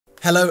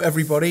Hello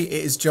everybody,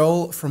 it is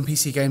Joel from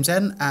PC Games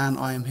N and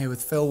I am here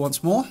with Phil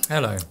once more.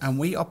 Hello. And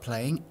we are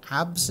playing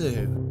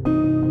Abzu.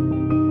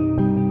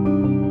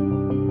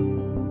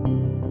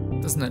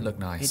 Doesn't it look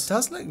nice? It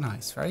does look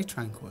nice, very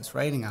tranquil. It's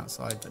raining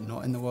outside, but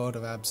not in the world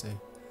of Abzu.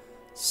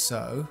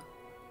 So,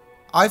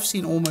 I've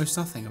seen almost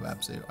nothing of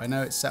Abzu. I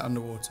know it's set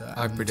underwater.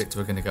 I predict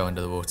we're going to go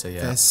under the water,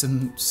 yeah. There's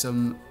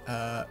some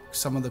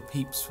of the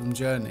peeps from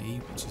Journey,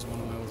 which is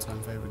one of my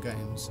all-time favourite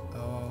games,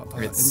 are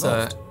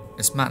involved.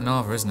 It's Matt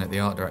Nava, isn't it?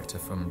 The art director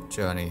from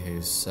Journey,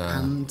 who's...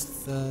 And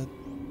the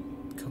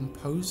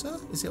composer?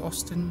 Is it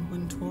Austin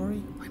Wintory?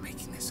 Am I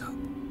making this up?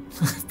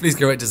 Please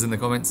correct us in the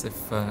comments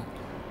if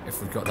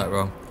we've got that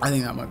wrong. I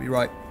think that might be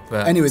right.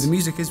 But anyway, the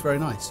music is very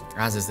nice.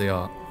 As is the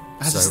art.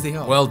 As is the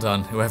art. Well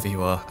done, whoever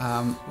you are.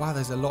 Wow,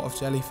 there's a lot of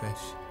jellyfish.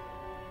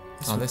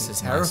 This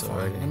is terrifying, nice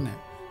already, isn't it?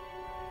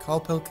 Carl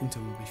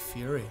Pilkington would be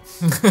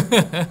furious.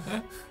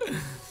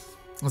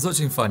 I was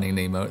watching Finding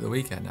Nemo at the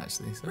weekend,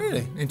 actually. So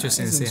really?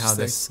 Interesting to see how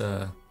this...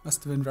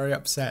 Must have been very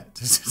upset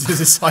to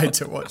decide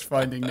to watch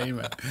Finding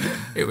Nemo.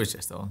 It was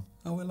just on.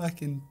 Oh, we're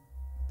like in...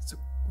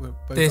 We're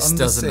both this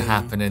doesn't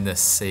happen in the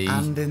sea.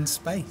 And in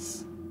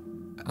space.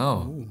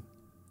 Oh. Ooh.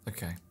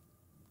 Okay.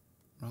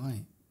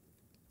 Right.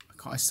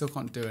 I still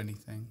can't do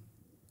anything.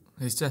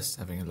 He's just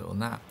having a little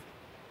nap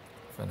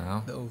for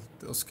now. Little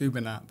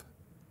scuba nap.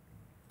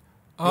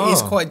 Oh, it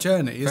is quite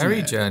Journey, isn't it?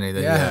 Very Journey,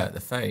 the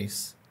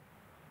face.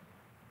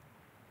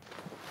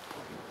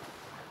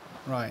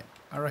 Right,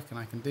 I reckon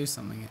I can do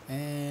something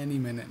any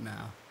minute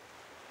now.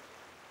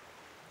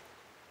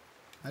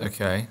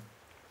 Okay.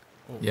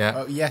 Oh, yeah.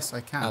 Oh, yes,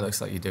 I can. That looks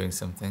like you're doing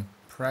something.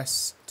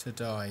 Press to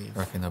dive.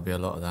 I reckon there'll be a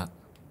lot of that.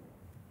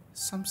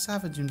 Some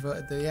savage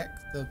inverted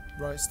the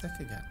right stick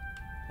again.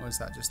 Or is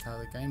that just how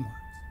the game works?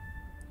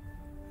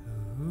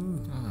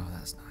 Ooh. Oh,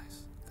 that's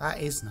nice. That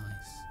is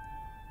nice.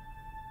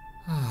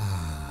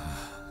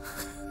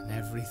 And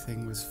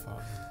everything was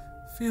fine.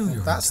 Feel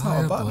your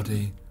entire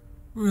body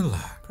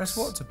relax. Press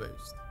what to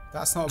boost?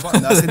 That's not a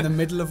button. That's in the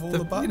middle of all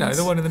the buttons. You know,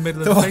 the one in the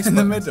middle of the the one in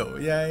the buttons. middle.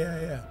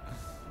 Yeah.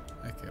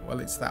 Okay, well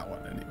it's that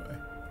one anyway.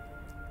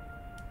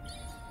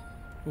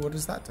 What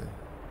does that do?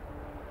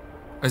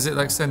 Is it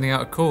like sending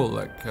out a call,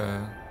 like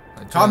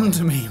come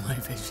to me, my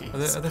fishies.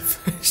 Are the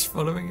fish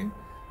following you?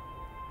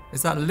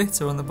 Is that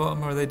litter on the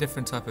bottom, or are they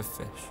different type of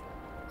fish?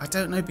 I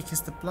don't know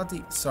because the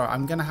bloody... Sorry,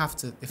 I'm going to have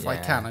to... If I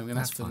can, I'm going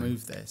to have to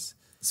move this.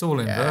 It's all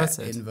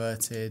inverted.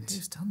 Inverted.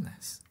 Who's done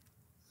this?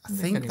 I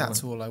think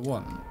that's all I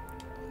want.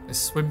 Is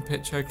swim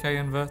pitch okay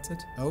inverted?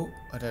 Oh,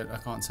 I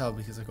can't tell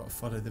because I've got to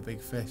follow the big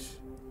fish.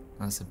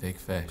 That's a big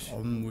fish.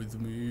 Come with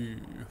me.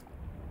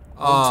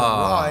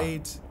 Oh.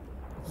 Ride.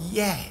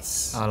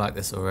 Yes. I like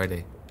this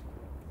already.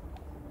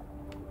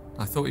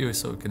 I thought you were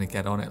sort of going to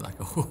get on it like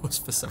a horse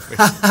for some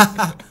reason.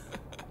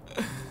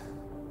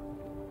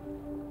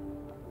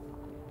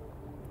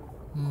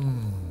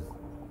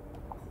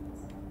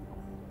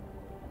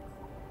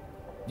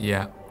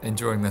 Yeah,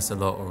 enjoying this a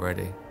lot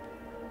already.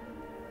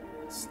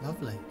 It's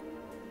lovely.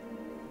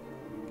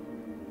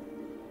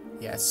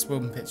 Yeah,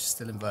 swim pitch is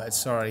still inverted.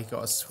 Sorry,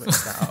 got to switch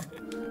that up.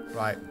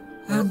 Right.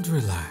 And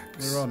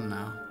relax. We're on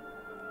now.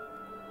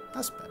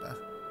 That's better.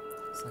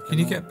 Like Can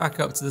you get back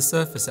up to the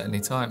surface at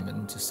any time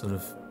and just sort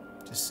of...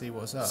 Just see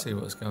what's up? See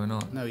what's going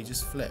on? No, he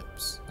just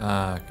flips.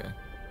 Ah, okay.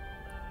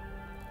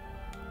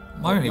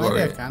 My only worry...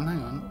 Maybe I can,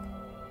 hang on.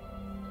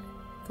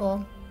 Go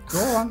on. Go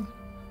on.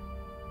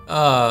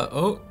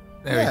 Oh,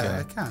 there we go. Yeah,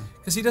 I can.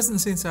 Because he doesn't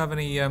seem to have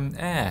any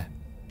air.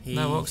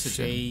 No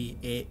oxygen. She,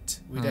 it.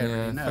 We don't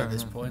really know at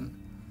this point.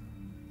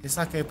 It's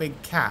like a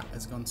big cat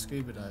has gone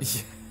scuba diving.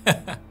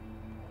 Yeah.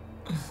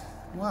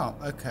 Well,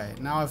 okay.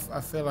 Now I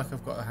feel like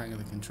I've got the hang of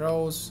the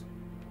controls.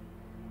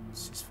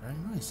 It's just very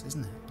nice,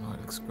 isn't it? Oh,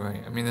 it looks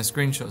great. I mean, the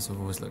screenshots have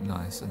always looked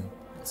nice, and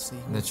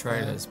the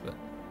trailers, but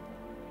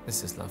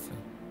this is lovely.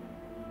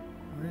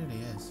 It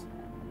really is.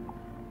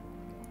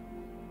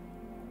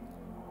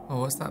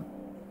 Oh, what's that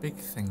big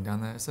thing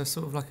down there? Is there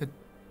sort of like a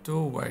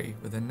doorway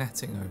with a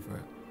netting over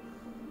it?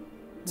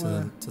 To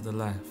the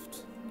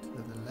left.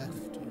 To the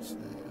left, you say?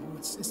 Oh,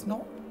 it's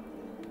not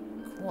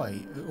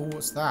quite. Oh,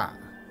 what's that?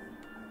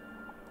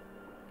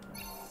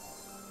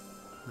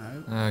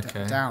 No.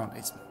 Okay. Down.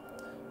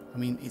 I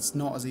mean, it's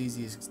not as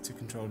easy to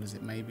control as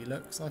it maybe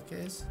looks like it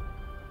is.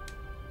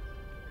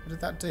 What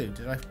did that do?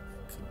 Did I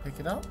pick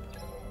it up?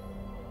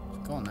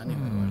 It's gone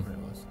anyway, whatever it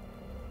was.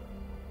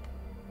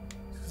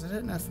 Because I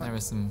don't know if there are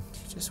some.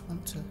 You just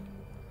want to.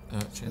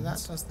 Urchins. So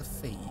that does the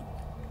feet.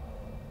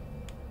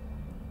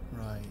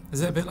 Right.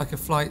 Is it a bit like a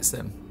flight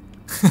sim?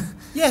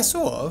 Yeah,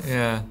 sort of.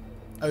 Yeah.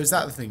 Oh, is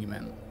that the thing you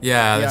meant?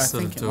 Yeah, I this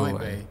sort think of it might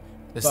doorway. be.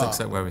 This looks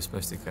like where we're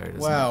supposed to go, doesn't it?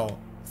 Well,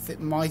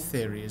 my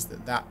theory is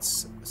that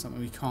that's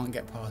something we can't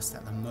get past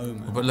at the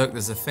moment. Oh, but look,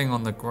 there's a thing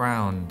on the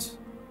ground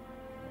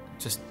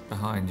just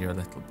behind you a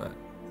little bit.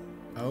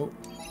 Oh.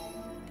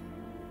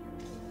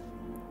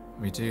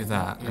 We do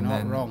that, You're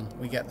not wrong.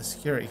 We get the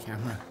security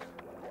camera.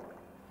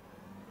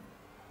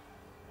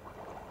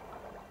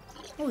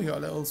 Oh, we got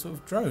a little sort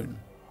of drone.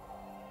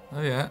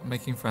 Oh yeah,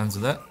 making friends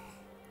with it.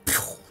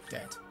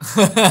 Dead.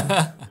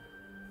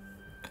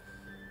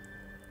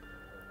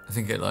 I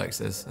think it likes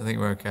us. I think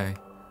we're okay.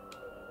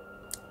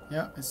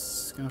 Yeah,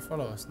 it's going to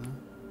follow us now.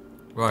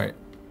 Right.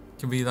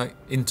 Can we, like,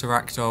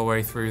 interact our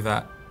way through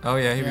that? Oh,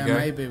 yeah, here we go. Yeah,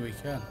 maybe we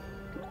can.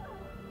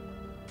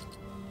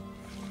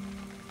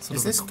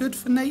 Is this good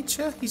for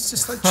nature? He's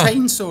just, like,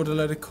 chainsawed a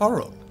load of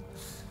coral.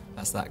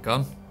 That's that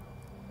gone.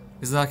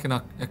 Is it like an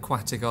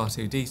aquatic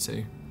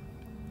R2-D2?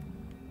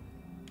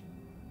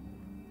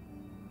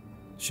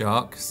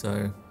 Shark,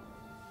 so...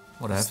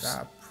 What else? Is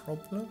that a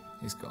problem?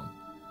 He's gone.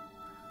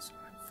 That's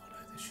right,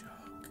 follow the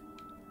shark.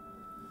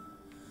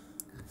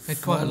 He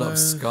had quite a lot of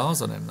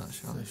scars on him, that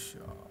shark. The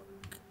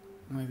shark.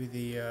 Maybe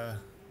the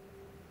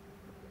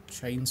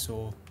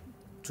chainsaw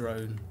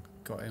drone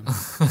got him.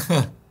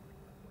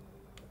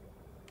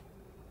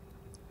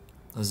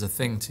 There's a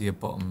thing to your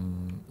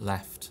bottom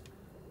left.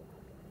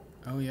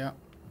 Oh yeah,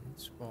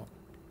 spot.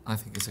 I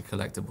think it's a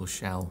collectible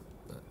shell,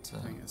 but I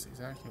think that's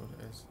exactly what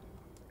it is.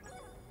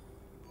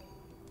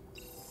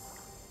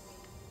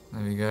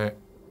 There we go.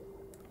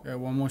 Yeah,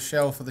 one more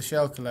shell for the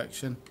shell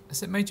collection.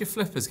 Has it made your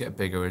flippers get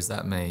bigger, or is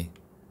that me?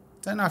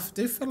 Don't know, I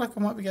do feel like I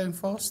might be going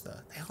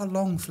faster. They are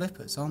long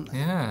flippers, aren't they?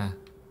 Yeah.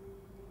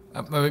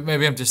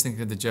 Maybe I'm just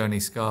thinking of the Journey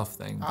scarf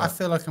thing. I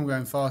feel like I'm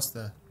going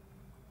faster.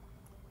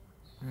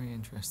 Very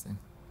interesting.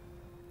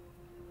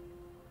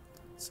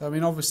 So, I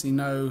mean, obviously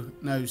no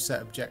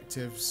set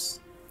objectives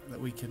that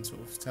we can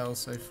sort of tell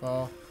so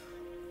far.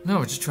 No,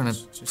 we're just trying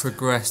to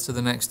progress to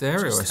the next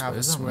area, I suppose, have a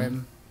aren't we?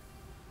 swim.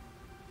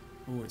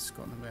 Oh, it's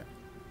gotten a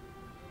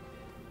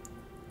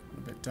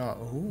bit dark.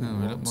 Oh, no,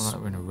 we look more like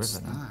we're in a river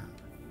now. That?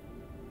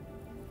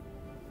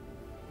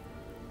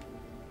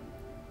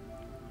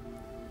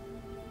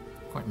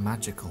 Quite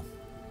magical.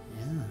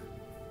 Yeah.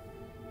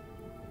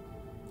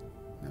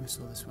 Never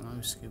saw this when I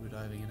was scuba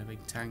diving in a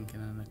big tank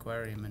in an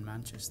aquarium in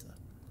Manchester.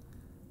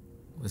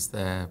 Was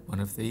there one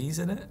of these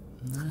in it?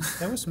 No,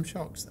 there were some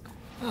sharks though.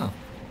 Oh.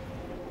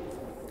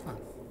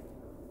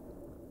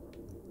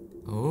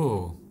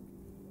 Oh.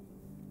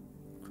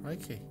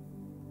 Crikey.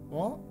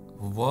 What?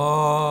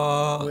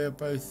 What?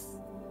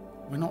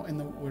 We're not in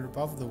the, we're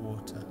above the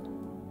water.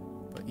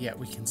 But yet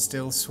we can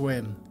still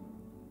swim.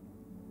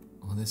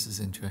 Oh, this is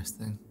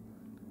interesting.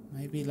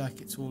 Maybe like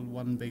it's all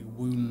one big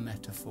womb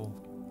metaphor.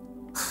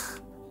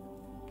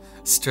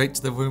 Straight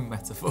to the womb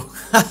metaphor.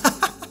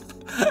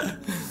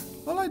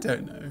 Well, I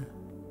don't know.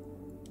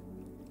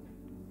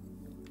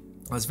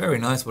 Well, it's very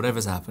nice,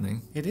 whatever's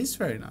happening. It is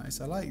very nice.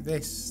 I like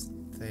this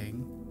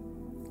thing.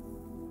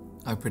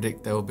 I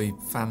predict there will be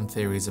fan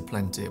theories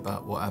aplenty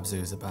about what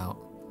Abzu is about.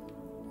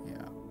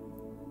 Yeah.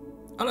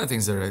 I don't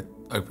think they're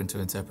open to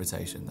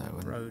interpretation, though.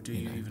 And, Bro, do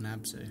you even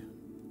Abzu?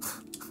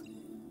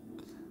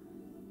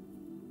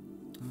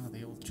 Oh,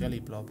 the old jelly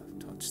blob.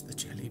 Touch the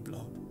jelly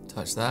blob.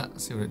 Touch that,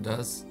 see what it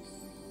does.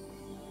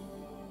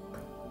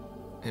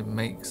 It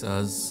makes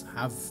us...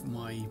 Have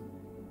my...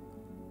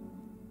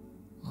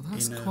 Well,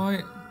 that's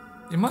quite...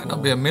 You might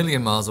not be a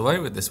million miles away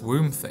with this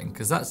womb thing,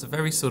 because that's a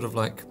very sort of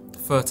like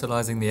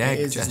fertilising the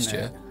egg gesture.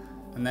 Isn't it?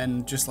 And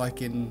then, just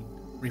like in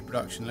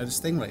reproduction, a load of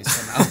stingrays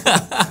come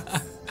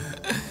out.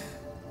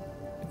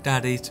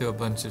 Daddy to a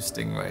bunch of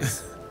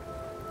stingrays.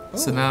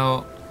 So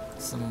now,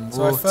 some water.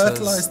 So I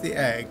fertilised the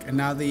egg, and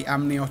now the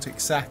amniotic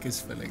sac is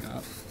filling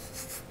up.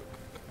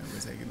 We're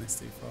taking this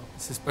too far.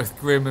 This is both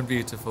grim and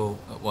beautiful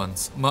at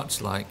once,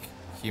 much like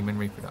human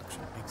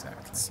reproduction.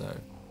 Exactly.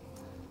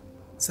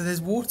 So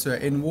there's water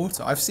in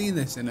water. I've seen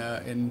this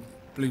in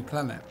Blue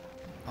Planet,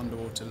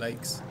 underwater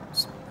lakes.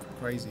 It's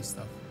crazy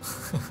stuff.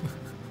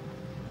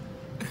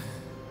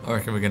 I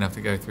reckon we're going to have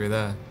to go through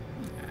there.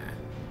 Yeah.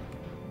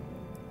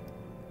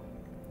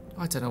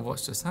 I don't know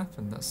what's just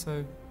happened. That's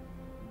so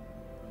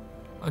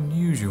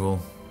unusual.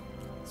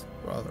 It's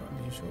rather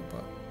unusual,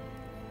 but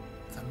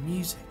the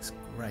music's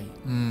great.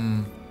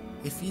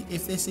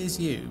 If this is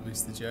you,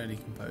 Mr. Journey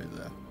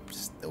Composer,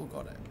 still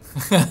got it.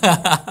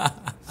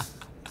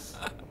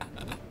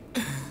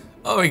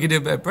 Oh, we can do a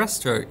bit of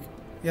breaststroke.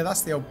 Yeah,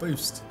 that's the old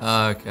boost.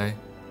 Oh, okay.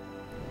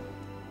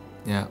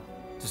 Yeah,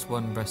 just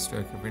one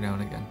breaststroke every now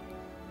and again.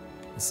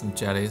 There's some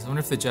jellies. I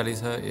wonder if the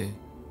jellies hurt you.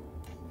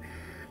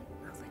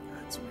 Nothing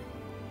hurts me.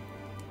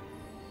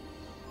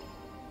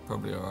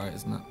 Probably alright,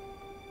 isn't it?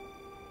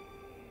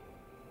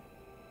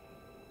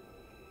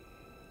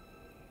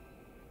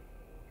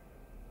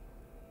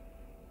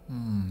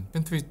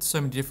 Been through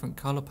so many different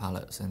colour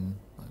palettes in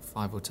like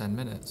 5 or 10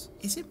 minutes.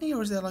 Is it me,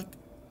 or is there like...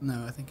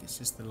 No, I think it's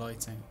just the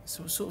lighting. It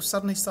sort of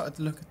suddenly started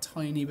to look a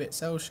tiny bit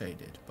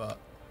cel-shaded, but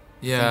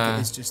yeah, I think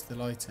it is just the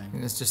lighting. I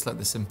think it's just like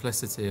the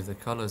simplicity of the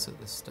colours at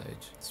this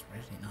stage. It's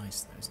really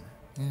nice though, isn't it?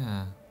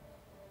 Yeah.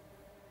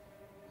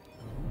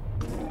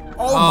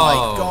 Oh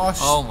my gosh!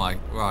 Oh my,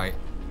 right.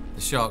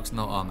 The shark's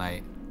not our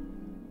mate.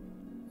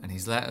 And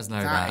he's let us know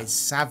that. That is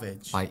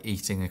savage. By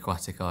eating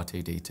aquatic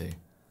R2-D2.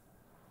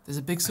 There's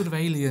a big sort of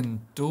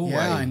alien doorway.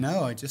 Yeah, I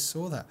know, I just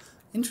saw that.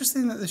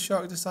 Interesting that the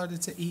shark decided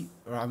to eat,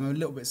 or I'm a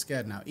little bit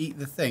scared now, eat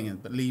the thing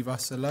but leave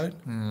us alone.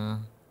 Yeah.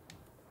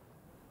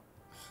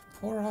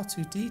 Poor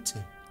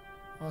R2-D2.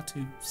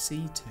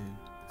 R2-C2.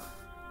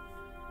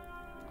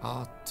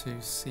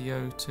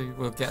 R2CO2.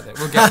 We'll get there.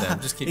 We'll get there.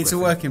 Just keep It's a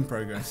riffing. work in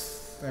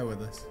progress. Bear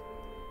with us.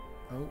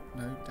 Oh,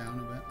 no, down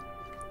a bit.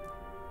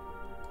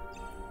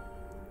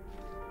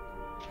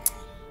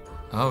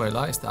 Oh, it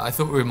likes that. I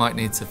thought we might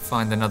need to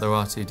find another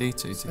R2-D2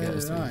 to So get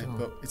us did through I, the door.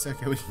 but it's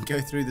okay, we can go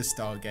through the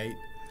Stargate. The end.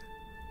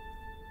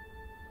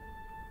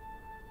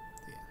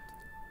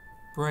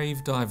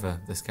 Brave diver,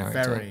 this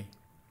character. Very.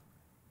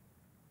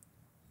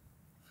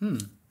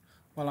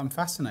 Well, I'm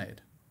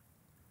fascinated.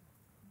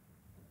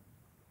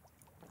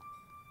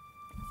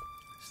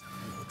 Just have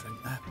a little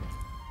drink there.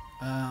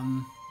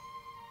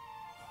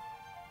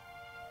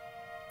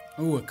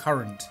 Oh, a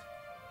current.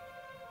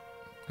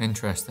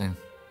 Interesting.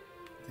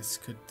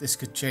 This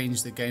could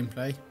change the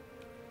gameplay.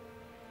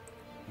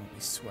 Won't be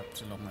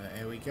swept along with it.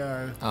 Here we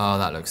go. Oh,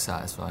 that looks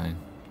satisfying.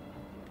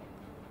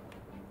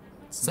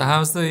 So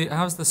how's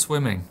the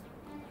swimming?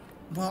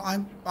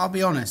 Well, I'll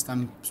be honest,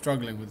 I'm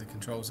struggling with the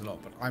controls a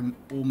lot, but I'm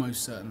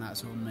almost certain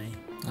that's on me.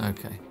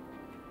 Okay.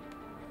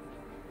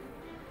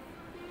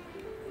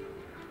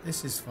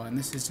 This is fine.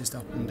 This is just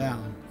up and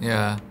down.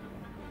 Yeah.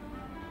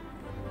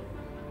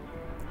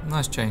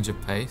 Nice change of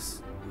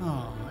pace.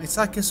 Oh, it's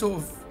like a sort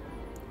of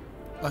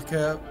like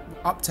a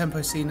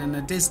up-tempo scene in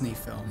a Disney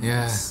film.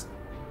 Yeah. It's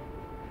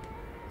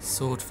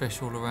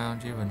Swordfish all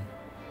around you and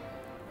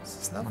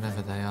lovely.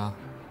 whatever they are.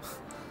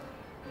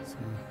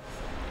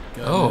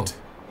 Good. Oh.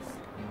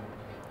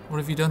 What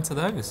have you done to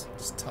those?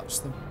 Just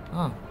touch them.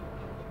 Oh.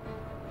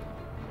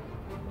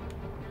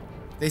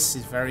 This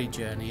is very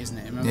Journey, isn't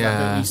it? Remember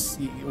Yeah. that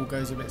bit it all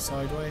goes a bit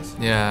sideways?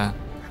 Yeah.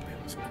 That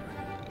bit was great.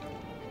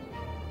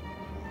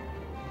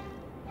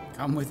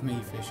 Come with me,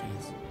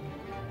 fishies.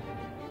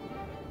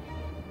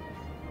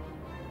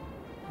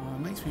 Oh, it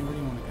makes me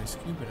really want to go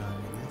scuba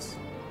diving, this.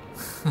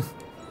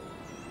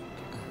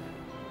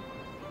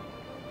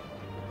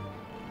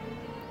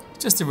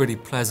 Just a really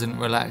pleasant,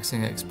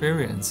 relaxing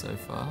experience so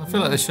far. I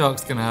feel like the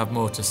shark's going to have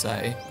more to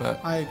say, but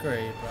I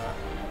agree, but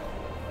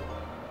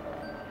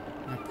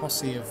my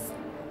posse of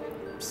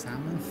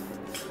salmon?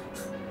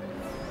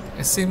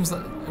 it seems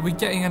like, are we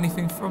getting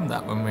anything from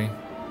that when we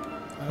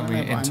I don't we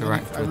know, but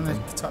interact with I'm them?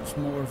 going to touch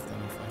more of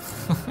them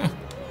if I can.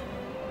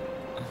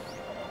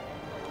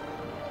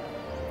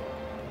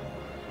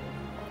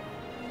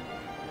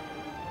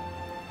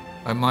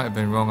 I might have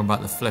been wrong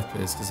about the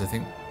flippers because I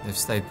think they've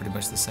stayed pretty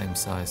much the same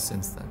size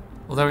since then.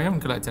 Although we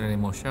haven't collected any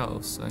more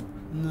shells, so...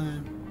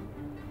 No.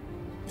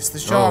 It's the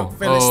shark,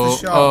 Phil,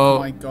 it's the shark. oh. Oh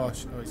my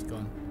gosh. Oh, he's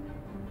gone.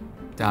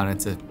 Down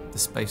into the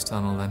space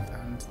tunnel then.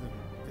 Down to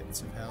the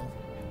bits of hell.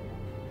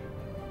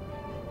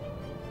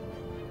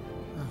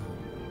 Oh.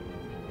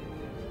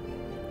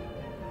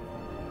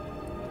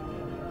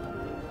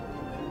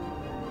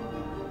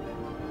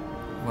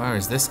 Where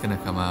is this going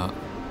to come out?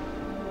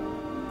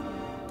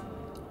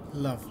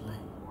 Lovely.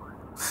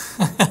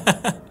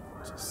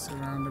 Just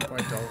surrounded by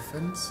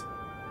dolphins.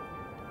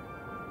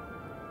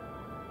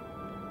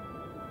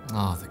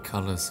 Oh, the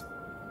colours.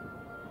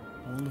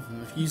 All of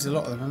them. They've used a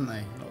lot of them, haven't they?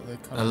 A lot of the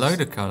colours. A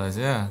load of colours,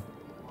 yeah.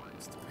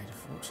 Must have paid a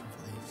fortune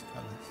for these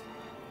colours.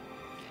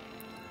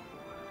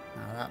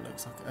 Now that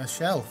looks like a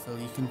shell, Phil.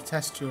 You can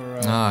test your...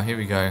 Ah, here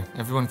we go.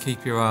 Everyone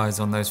keep your eyes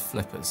on those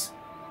flippers.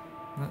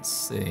 Let's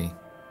see.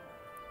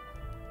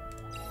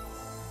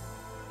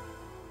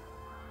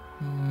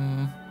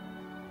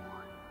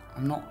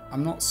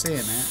 I'm not seeing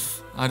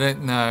it. I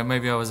don't know.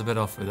 Maybe I was a bit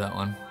off with that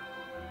one.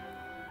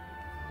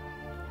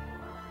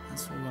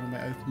 That's all gone a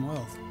bit open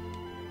world.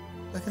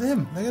 Look at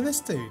him. Look at this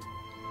dude.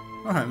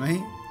 Alright,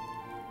 mate.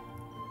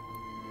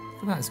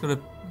 Look at that. It's got a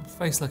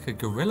face like a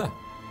gorilla.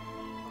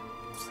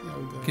 It's the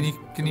old, Can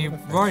you gorilla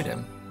fish. ride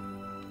him?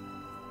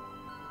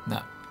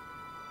 No.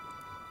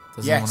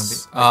 Doesn't Yes, want to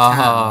be.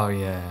 I Oh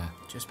yeah.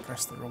 Just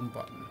press the wrong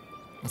button.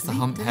 That's Did the he-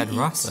 humped did head he eat?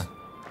 rasa.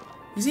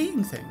 He's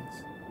eating things.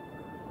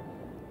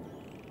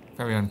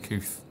 Very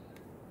uncouth.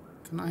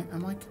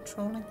 Am I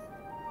controlling it?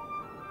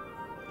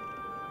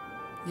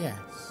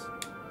 Yes.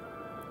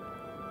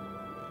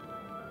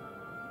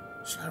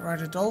 Should I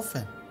ride a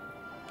dolphin?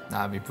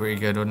 That'd be pretty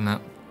good, wouldn't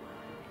it?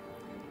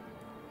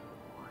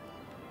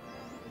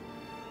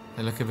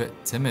 They look a bit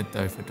timid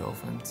though for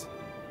dolphins.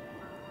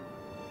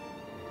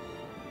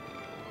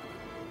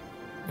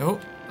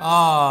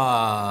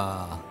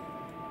 Oh,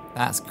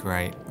 that's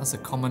great. That's a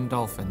common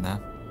dolphin there.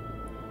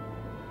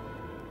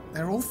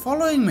 They're all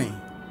following me.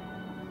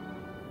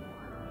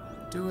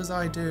 Do as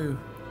I do.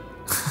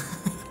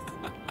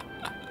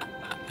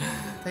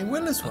 They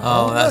will as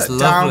well. Oh, that's look,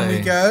 down lovely.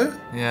 we go.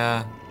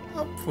 Yeah.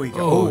 Up we go.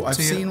 Oh, Oh, I've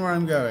to your- seen where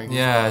I'm going. as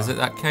Yeah, well. is it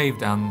that cave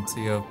down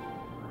to your...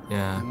 I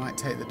Yeah. might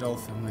take the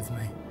dolphin with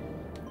me.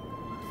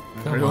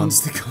 Come Whether he on. wants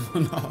to come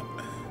or not.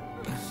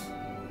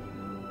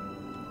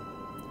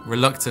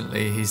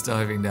 Reluctantly, he's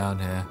diving down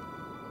here.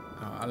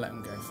 Oh, I'll let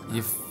him go for now.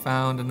 You've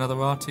found another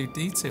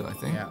R2-D2, I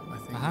think. Yeah, I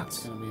think Perhaps.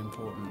 that's going to be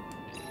important.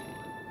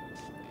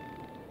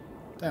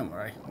 Don't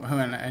worry, I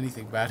won't let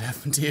anything bad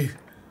happen to you.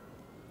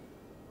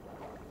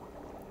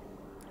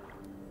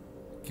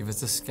 Give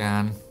us a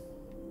scan.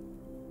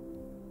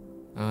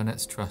 Oh, and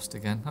it's trust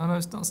again. Oh no,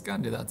 it's not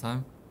scanned you that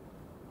time.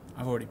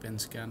 I've already been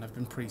scanned, I've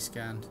been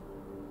pre-scanned.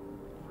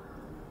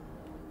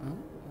 Oh,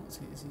 what's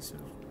he, is he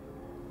sort of...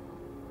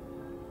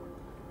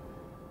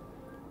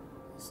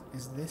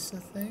 Is this a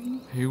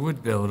thing? Who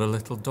would build a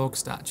little dog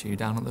statue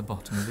down at the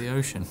bottom of the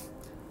ocean?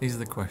 These are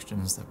the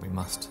questions that we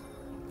must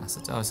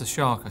ascertain. Oh, it's a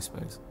shark, I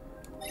suppose.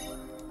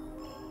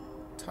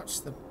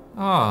 Touch the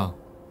Oh,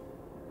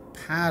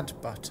 pad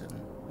button.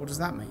 What does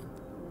that mean?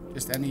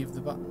 Just any of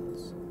the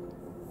buttons?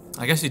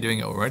 I guess you're doing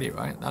it already,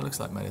 right? That looks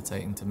like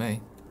meditating to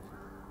me.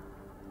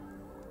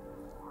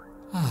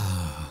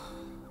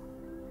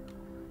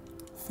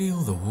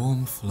 Feel the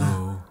warm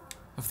flow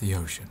of the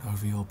ocean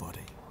over your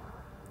body.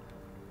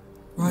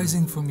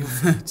 Rising from your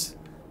feet.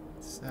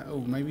 So,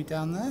 oh, maybe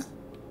down there?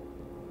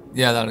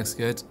 Yeah, that looks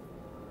good.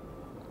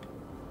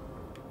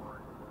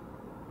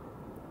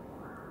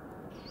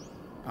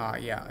 Ah,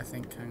 yeah, I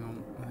think, hang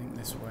on, I think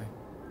this way.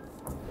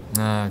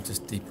 No,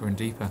 just deeper and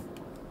deeper.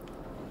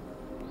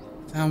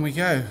 Down we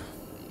go.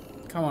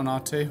 Come on,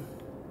 R2.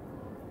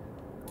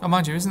 Oh,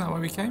 mind you, isn't that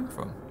where we came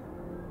from?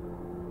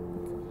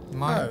 It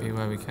might Oh. be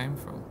where we came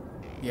from.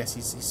 Yes,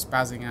 he's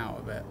spazzing out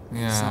a bit.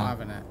 Yeah. He's not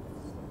having it.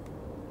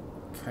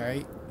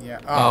 Okay, yeah.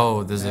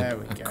 Oh, there's there a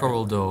we go.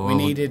 coral door. We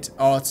needed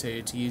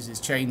R2 to use his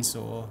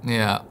chainsaw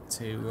Yeah.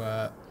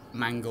 to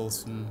mangle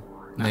some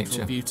natural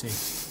Nature. beauty.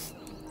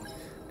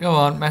 Go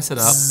on, mess it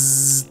up.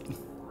 Zzz.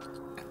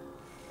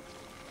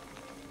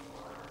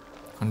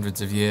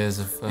 Hundreds of years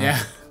of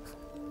Yeah,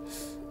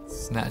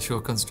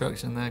 natural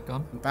construction there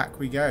gone. back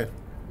we go.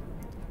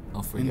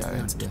 Off we go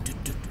into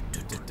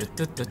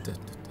the...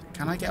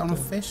 Can I get on a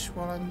fish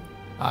while I'm...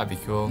 That'd be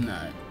cool.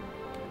 No.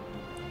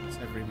 It's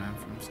every man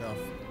for himself.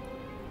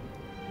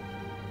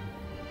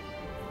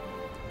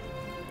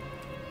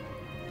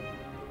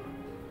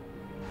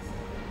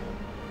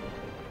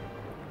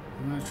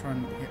 I'm going to try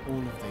and hit all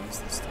of these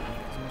this time,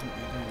 because I wasn't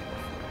really doing it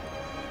before.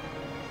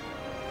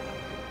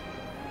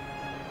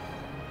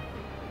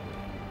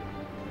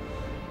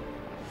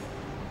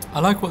 I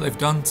like what they've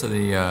done to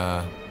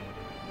the,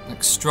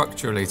 like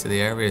structurally to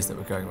the areas that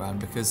we're going around,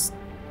 because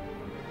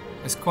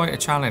it's quite a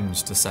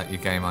challenge to set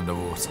your game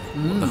underwater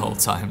the whole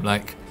time.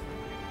 Like,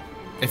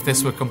 if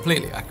this were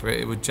completely accurate,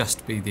 it would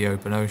just be the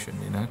open ocean,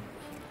 you know?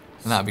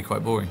 And that'd be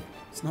quite boring.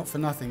 It's not for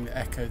nothing that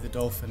Echo the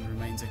Dolphin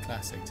remains a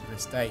classic to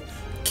this day.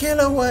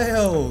 Killer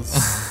whales!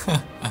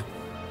 They're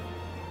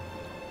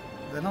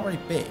not very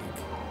big.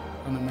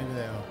 Oh no, maybe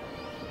they are.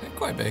 They're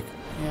quite big.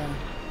 Yeah.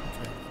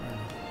 Okay, fair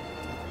enough.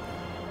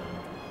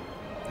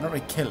 They're not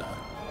very killer.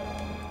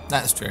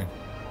 That's true.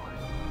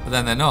 But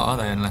then they're not, are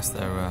they? Unless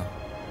they're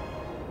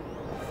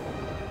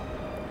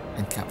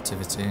in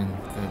captivity and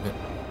go a bit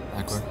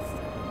aggro.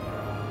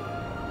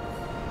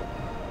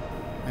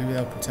 Maybe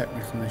they'll protect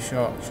me from the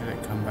shark should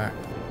it come back.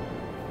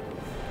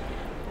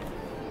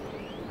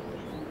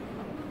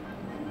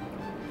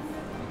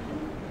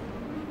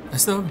 I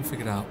still haven't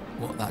figured out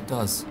what that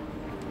does.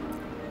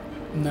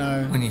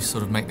 No. When you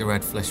sort of make the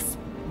red fish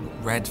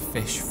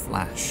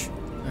flash.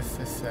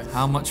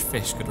 How much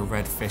fish could a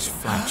red fish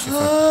flash if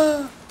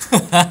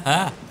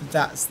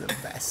That's the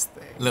best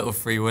thing. Little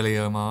Free Willy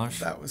homage.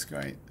 That was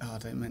great. Oh,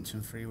 don't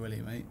mention Free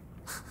Willy, mate.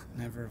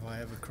 Never have I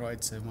ever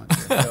cried so much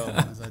at a film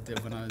as I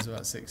did when I was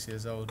about 6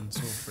 years old and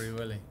saw Free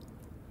Willy.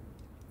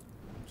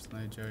 It's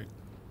no joke.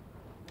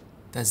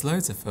 There's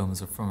loads of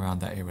films from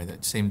around that era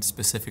that seemed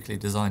specifically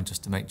designed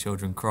just to make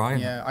children cry.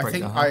 Yeah, and I think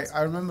break their hearts.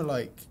 I remember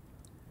I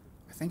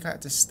think I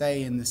had to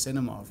stay in the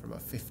cinema for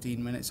about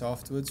 15 minutes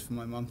afterwards for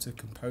my mum to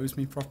compose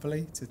me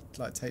properly to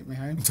take me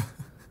home.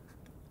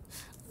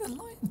 The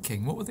Lion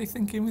King. What were they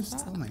thinking with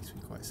Still that? makes me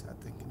quite sad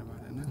thinking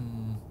about it now.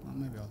 Well,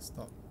 maybe I'll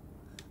stop.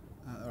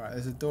 Alright,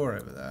 there's a door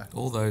over there.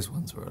 All those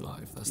ones were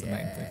alive. That's the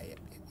main thing. Yeah.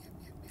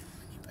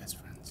 Your best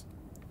friends.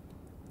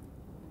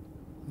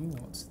 Ooh,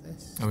 what's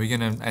this? Are we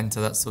going to enter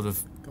that sort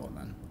of... Go on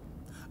then.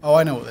 Oh,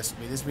 I know what this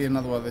will be. This will be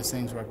another one of those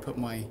things where I put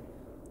my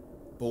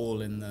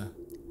ball in the...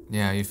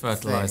 Yeah, you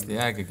fertilise thing,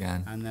 the egg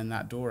again. and then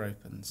that door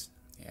opens.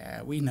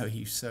 Yeah, we know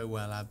you so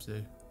well,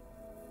 Abzu.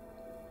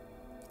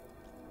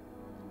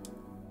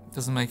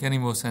 Doesn't make any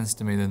more sense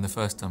to me than the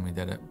first time we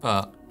did it,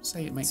 but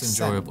Say it makes it's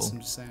enjoyable. sense. I'm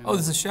just saying, Oh,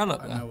 there's a shell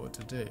up I there. know what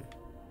to do.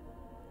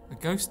 A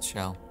ghost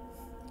shell.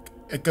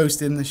 A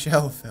ghost in the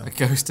shell, Phil. A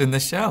ghost in the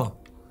shell.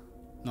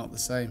 Not the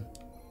same.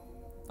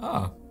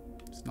 Oh.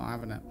 It's not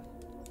having it.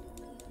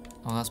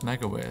 Oh, that's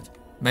mega weird.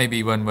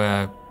 Maybe when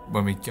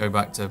we go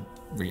back to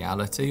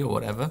reality or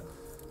whatever.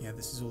 Yeah,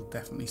 this is all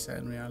definitely set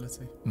in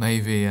reality.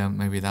 Maybe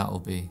that'll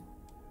be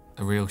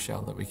a real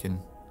shell that we can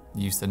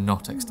use to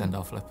not extend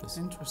our flippers.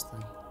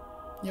 Interesting.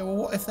 Yeah, well,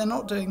 what if they're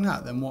not doing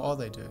that? Then what are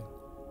they doing?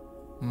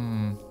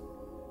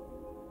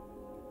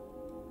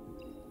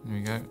 Here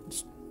we go.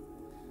 Just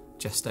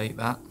gestate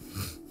that.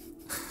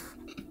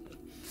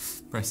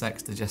 Press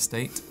X to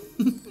gestate.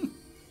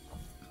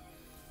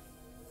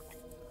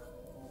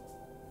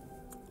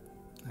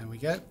 There we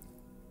go.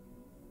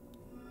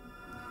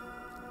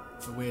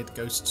 The weird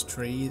ghost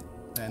tree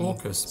then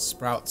Orcas.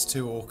 sprouts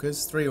 2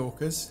 orcas, 3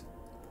 orcas,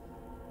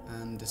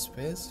 and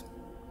disappears.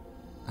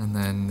 And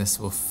then this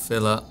will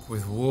fill up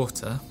with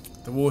water.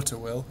 The water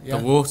will, yeah.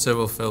 The water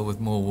will fill with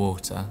more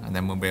water, and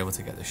then we'll be able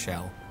to get the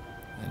shell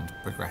and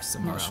progress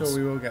I'm somewhere not else. sure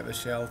we will get the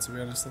shell, to be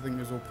honest. I think it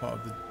was all part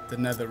of the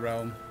nether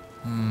realm.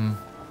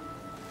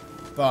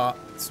 but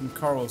some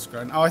coral's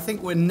grown. Oh, I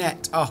think we're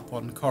net up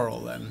on coral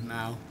then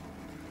now.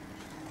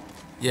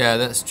 Yeah,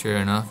 that's true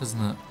enough,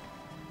 isn't it?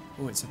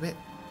 Oh, it's a bit...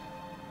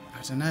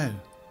 I don't know.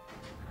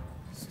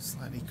 It's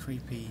slightly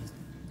creepy.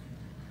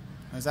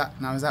 Is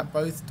that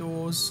both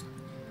doors?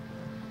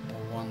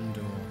 Or one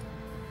door?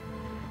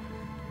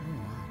 Oh,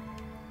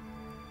 wow.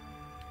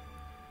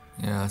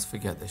 Yeah, let's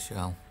forget the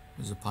shell.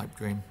 It was a pipe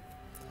dream.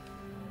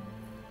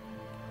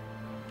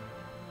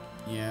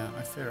 Yeah,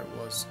 I fear it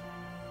was.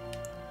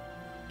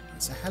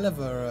 It's a hell of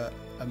a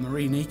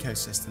marine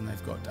ecosystem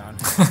they've got down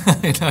here.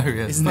 I know,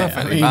 yeah, it's Isn't it?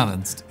 perfectly I mean,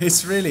 balanced.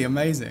 It's really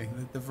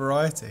amazing, the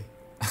variety.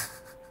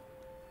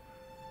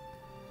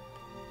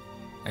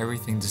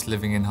 Everything just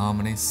living in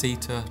harmony. Sea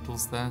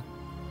turtles there.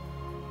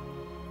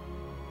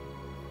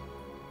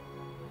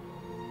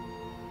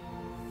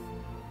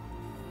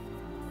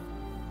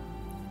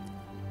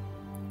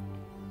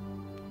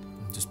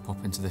 Just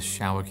pop into the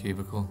shower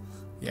cubicle.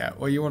 Yeah,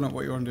 what you want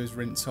to do is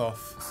rinse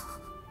off.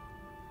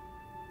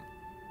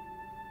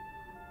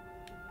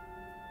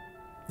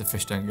 The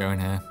fish don't go in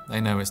here.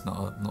 They know it's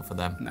not for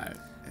them. No,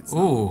 it's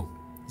Ooh,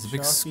 there's a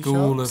big Sharky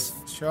school sharks?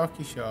 of...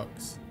 Sharky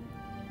sharks.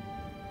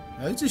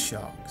 Loads of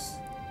sharks.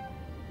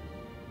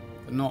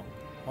 But not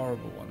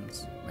horrible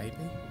ones, maybe?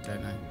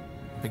 Don't know.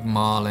 Big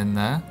marlin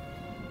there.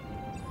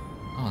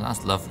 Oh,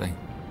 that's lovely.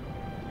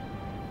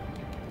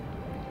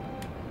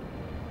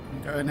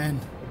 I'm going in.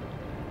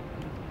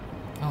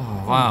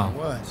 Oh, Oh wow. my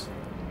word.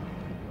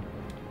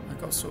 I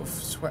got sort of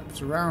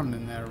swept around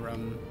in their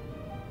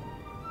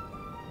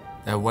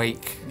Their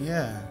wake.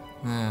 yeah,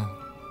 Yeah.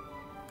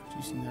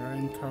 producing their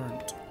own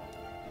current.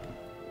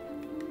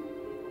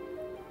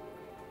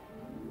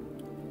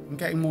 I'm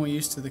getting more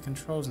used to the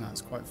controls now,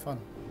 it's quite fun.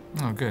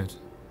 Oh, good.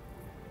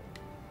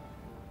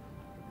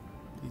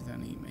 Please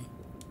don't eat me.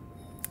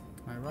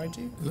 Can I ride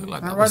you? It looked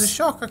like Can I that ride a was...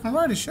 shark? I can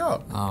ride a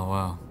shark. Oh,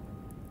 wow.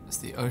 That's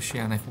the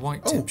oceanic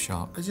white-tip Oh,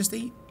 shark. they just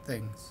eat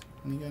things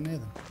when you go near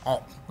them.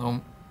 Oh.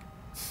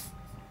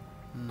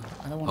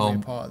 I don't want to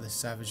be a part of this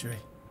savagery.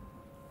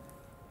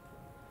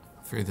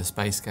 Through the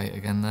space gate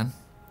again then.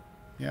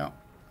 Yeah.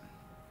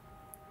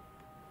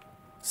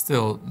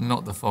 Still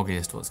not the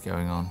foggiest what's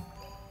going on.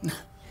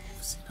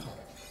 Obviously not.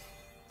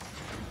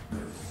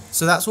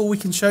 So that's all we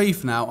can show you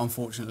for now,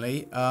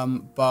 unfortunately.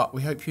 But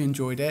we hope you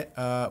enjoyed it.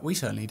 We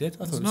certainly did.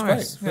 I thought it was great.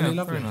 nice. Really Yeah,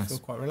 lovely. very nice. I feel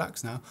quite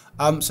relaxed now.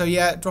 So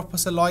yeah, drop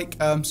us a like,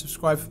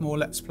 subscribe for more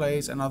Let's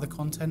Plays and other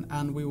content,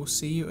 and we will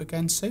see you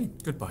again soon.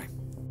 Goodbye.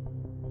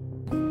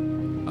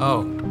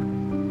 Oh.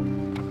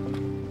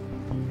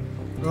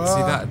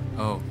 See that?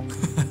 Oh.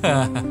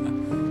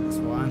 That's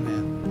why I'm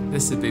here.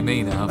 This would be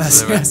me now. for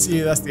That's, the rest. that's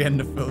you. That's the end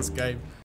of Phil's game.